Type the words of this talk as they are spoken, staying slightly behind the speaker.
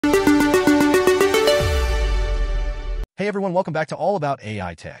Hey everyone, welcome back to All About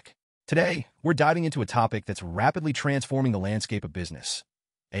AI Tech. Today, we're diving into a topic that's rapidly transforming the landscape of business: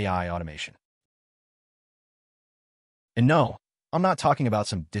 AI automation. And no, I'm not talking about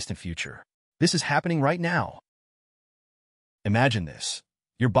some distant future. This is happening right now. Imagine this.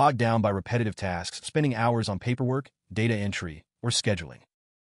 You're bogged down by repetitive tasks, spending hours on paperwork, data entry, or scheduling.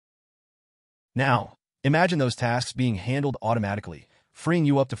 Now, imagine those tasks being handled automatically, freeing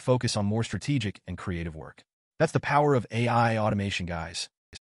you up to focus on more strategic and creative work. That's the power of AI automation, guys.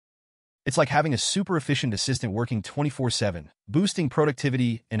 It's like having a super efficient assistant working 24/7, boosting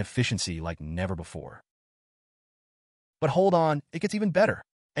productivity and efficiency like never before. But hold on, it gets even better.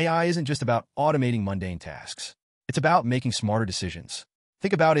 AI isn't just about automating mundane tasks. It's about making smarter decisions.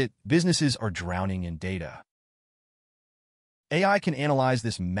 Think about it, businesses are drowning in data. AI can analyze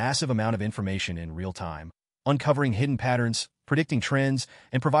this massive amount of information in real time, uncovering hidden patterns, predicting trends,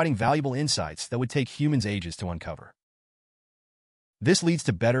 and providing valuable insights that would take humans ages to uncover. This leads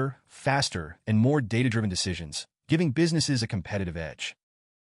to better, faster, and more data-driven decisions, giving businesses a competitive edge.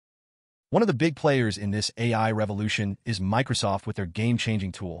 One of the big players in this AI revolution is Microsoft with their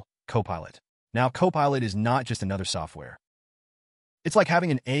game-changing tool, Copilot. Now, Copilot is not just another software. It's like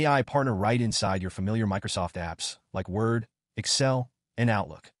having an AI partner right inside your familiar Microsoft apps, like Word, Excel, and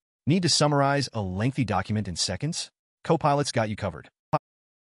Outlook. Need to summarize a lengthy document in seconds? Copilot's got you covered.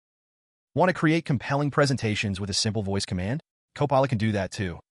 Want to create compelling presentations with a simple voice command? Copilot can do that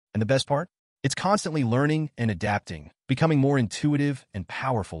too. And the best part? It's constantly learning and adapting, becoming more intuitive and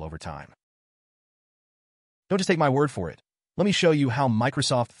powerful over time. Don't just take my word for it. Let me show you how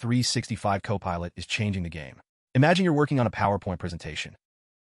Microsoft 365 Copilot is changing the game. Imagine you're working on a PowerPoint presentation.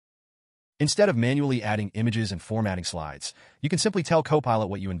 Instead of manually adding images and formatting slides, you can simply tell Copilot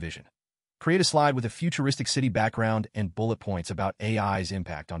what you envision. Create a slide with a futuristic city background and bullet points about AI's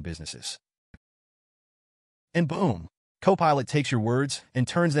impact on businesses. And boom, Copilot takes your words and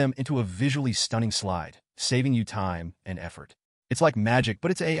turns them into a visually stunning slide, saving you time and effort. It's like magic,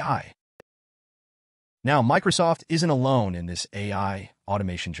 but it's AI. Now, Microsoft isn't alone in this AI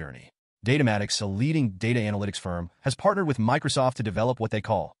automation journey. Datamatics, a leading data analytics firm, has partnered with Microsoft to develop what they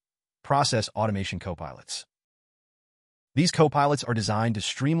call process automation copilots. These copilots are designed to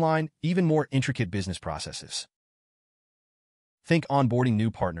streamline even more intricate business processes. Think onboarding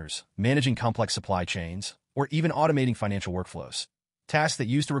new partners, managing complex supply chains, or even automating financial workflows. Tasks that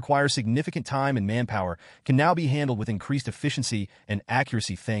used to require significant time and manpower can now be handled with increased efficiency and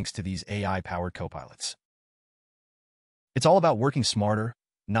accuracy thanks to these AI-powered copilots. It's all about working smarter,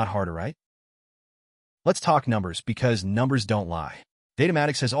 not harder, right? Let's talk numbers, because numbers don't lie.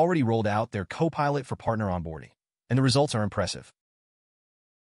 Datamatics has already rolled out their Copilot for partner onboarding, and the results are impressive.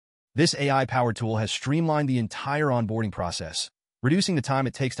 This AI-powered tool has streamlined the entire onboarding process, reducing the time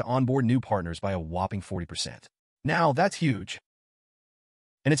it takes to onboard new partners by a whopping 40%. Now, that's huge.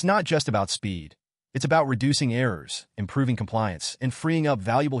 And it's not just about speed. It's about reducing errors, improving compliance, and freeing up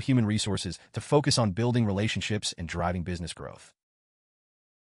valuable human resources to focus on building relationships and driving business growth.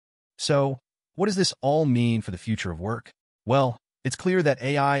 So, what does this all mean for the future of work? Well, it's clear that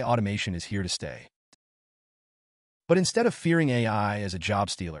AI automation is here to stay. But instead of fearing AI as a job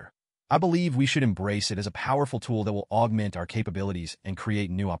stealer, I believe we should embrace it as a powerful tool that will augment our capabilities and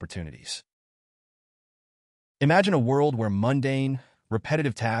create new opportunities. Imagine a world where mundane,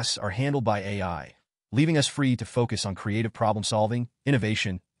 repetitive tasks are handled by AI, leaving us free to focus on creative problem-solving,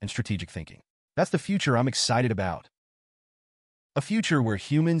 innovation, and strategic thinking. That's the future I'm excited about. A future where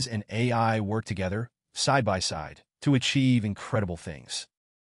humans and AI work together, side by side, to achieve incredible things.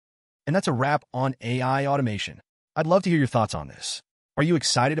 And that's a wrap on AI automation. I'd love to hear your thoughts on this. Are you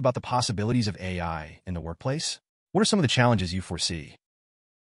excited about the possibilities of AI in the workplace? What are some of the challenges you foresee?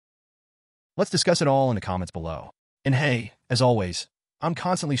 Let's discuss it all in the comments below. And hey, as always, I'm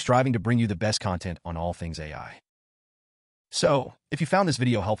constantly striving to bring you the best content on all things AI. So, if you found this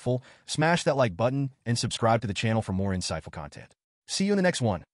video helpful, smash that like button and subscribe to the channel for more insightful content. See you in the next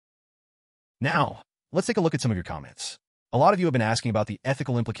one. Now, let's take a look at some of your comments. A lot of you have been asking about the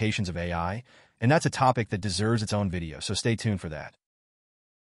ethical implications of AI, and that's a topic that deserves its own video, so stay tuned for that.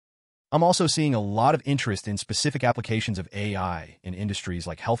 I'm also seeing a lot of interest in specific applications of AI in industries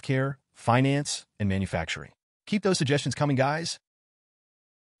like healthcare, finance, and manufacturing. Keep those suggestions coming, guys.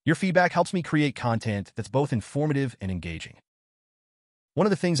 Your feedback helps me create content that's both informative and engaging. One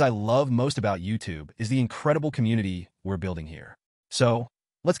of the things I love most about YouTube is the incredible community we're building here. So,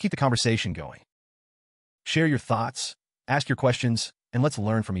 let's keep the conversation going. Share your thoughts, ask your questions, and let's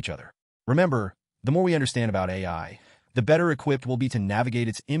learn from each other. Remember, the more we understand about AI, the better equipped we'll be to navigate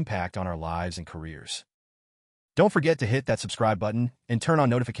its impact on our lives and careers. Don't forget to hit that subscribe button and turn on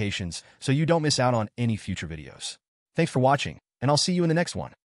notifications so you don't miss out on any future videos. Thanks for watching, and I'll see you in the next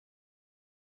one.